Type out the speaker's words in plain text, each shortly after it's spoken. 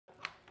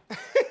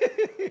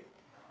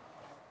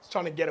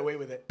trying to get away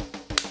with it.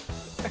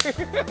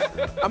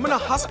 I'm gonna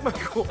husk my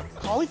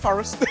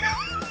cauliflower.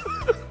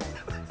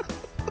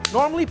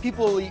 Normally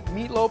people eat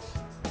meatloaf.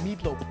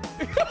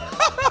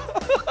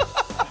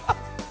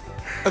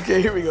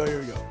 Okay, here we go,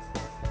 here we go.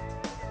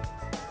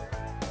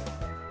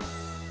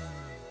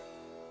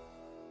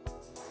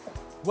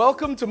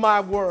 Welcome to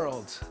my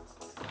world.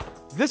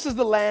 This is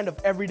the land of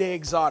everyday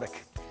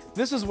exotic.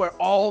 This is where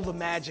all the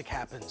magic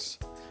happens.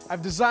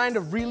 I've designed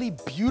a really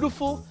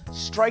beautiful,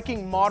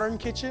 striking modern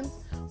kitchen,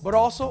 but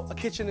also a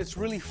kitchen that's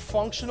really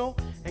functional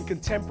and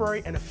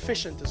contemporary and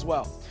efficient as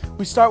well.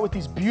 We start with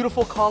these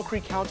beautiful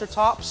concrete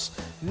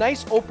countertops,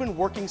 nice open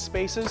working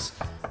spaces.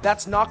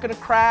 That's not gonna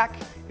crack,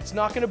 it's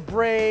not gonna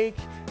break,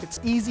 it's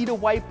easy to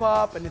wipe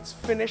up, and it's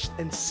finished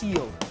and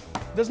sealed.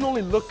 It doesn't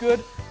only look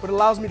good, but it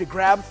allows me to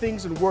grab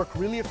things and work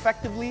really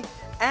effectively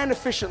and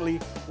efficiently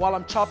while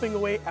I'm chopping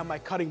away at my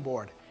cutting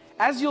board.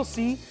 As you'll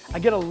see, I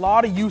get a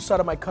lot of use out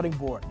of my cutting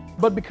board,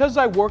 but because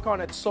I work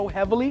on it so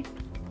heavily,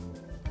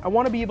 I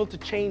want to be able to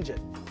change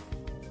it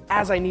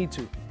as I need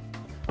to.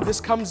 This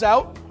comes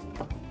out,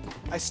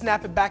 I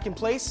snap it back in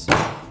place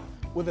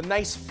with a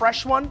nice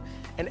fresh one,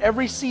 and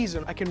every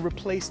season I can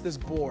replace this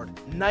board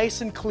nice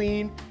and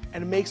clean,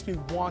 and it makes me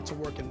want to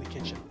work in the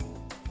kitchen.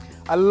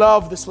 I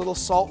love this little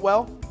salt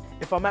well.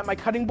 If I'm at my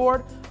cutting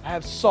board, I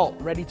have salt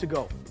ready to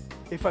go.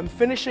 If I'm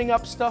finishing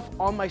up stuff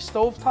on my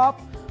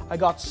stovetop, I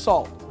got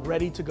salt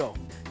ready to go,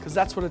 because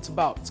that's what it's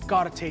about. It's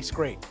gotta taste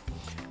great.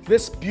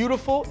 This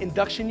beautiful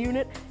induction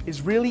unit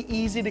is really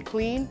easy to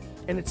clean,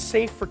 and it's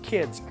safe for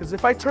kids, because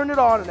if I turn it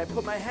on and I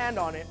put my hand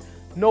on it,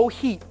 no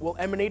heat will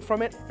emanate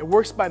from it. It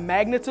works by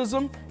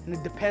magnetism, and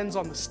it depends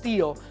on the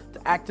steel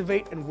to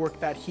activate and work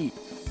that heat.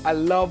 I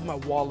love my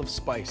wall of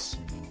spice.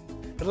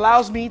 It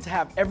allows me to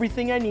have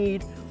everything I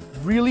need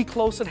really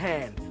close at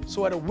hand.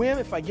 So at a whim,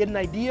 if I get an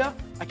idea,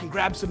 I can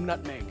grab some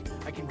nutmeg,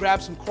 I can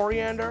grab some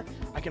coriander,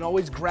 I can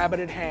always grab it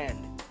at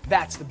hand.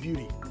 That's the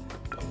beauty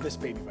of this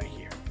baby right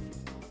here.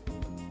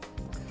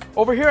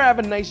 Over here I have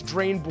a nice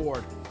drain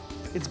board.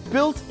 It's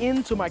built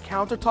into my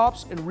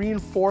countertops and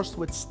reinforced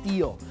with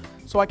steel.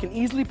 So I can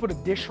easily put a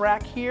dish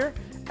rack here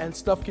and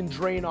stuff can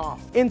drain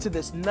off into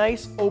this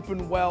nice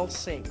open well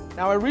sink.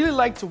 Now I really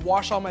like to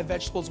wash all my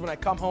vegetables when I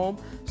come home,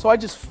 so I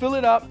just fill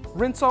it up,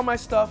 rinse all my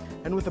stuff,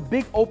 and with a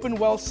big open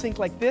well sink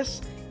like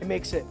this, it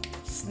makes it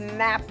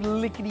snap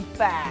lickety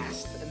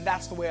fast. And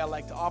that's the way I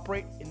like to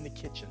operate in the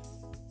kitchen.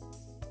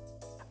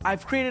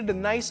 I've created a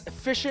nice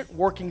efficient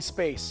working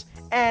space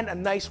and a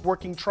nice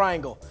working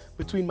triangle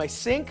between my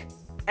sink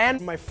and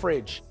my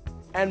fridge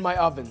and my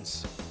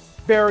ovens.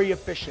 Very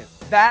efficient.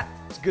 That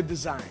is good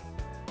design.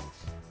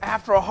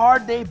 After a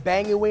hard day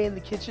banging away in the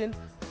kitchen,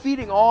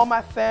 feeding all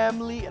my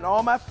family and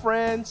all my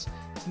friends,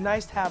 it's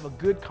nice to have a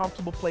good,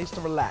 comfortable place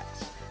to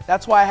relax.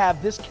 That's why I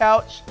have this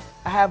couch,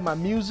 I have my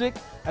music,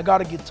 I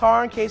got a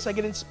guitar in case I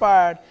get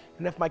inspired,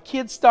 and if my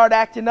kids start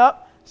acting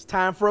up, it's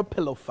time for a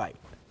pillow fight.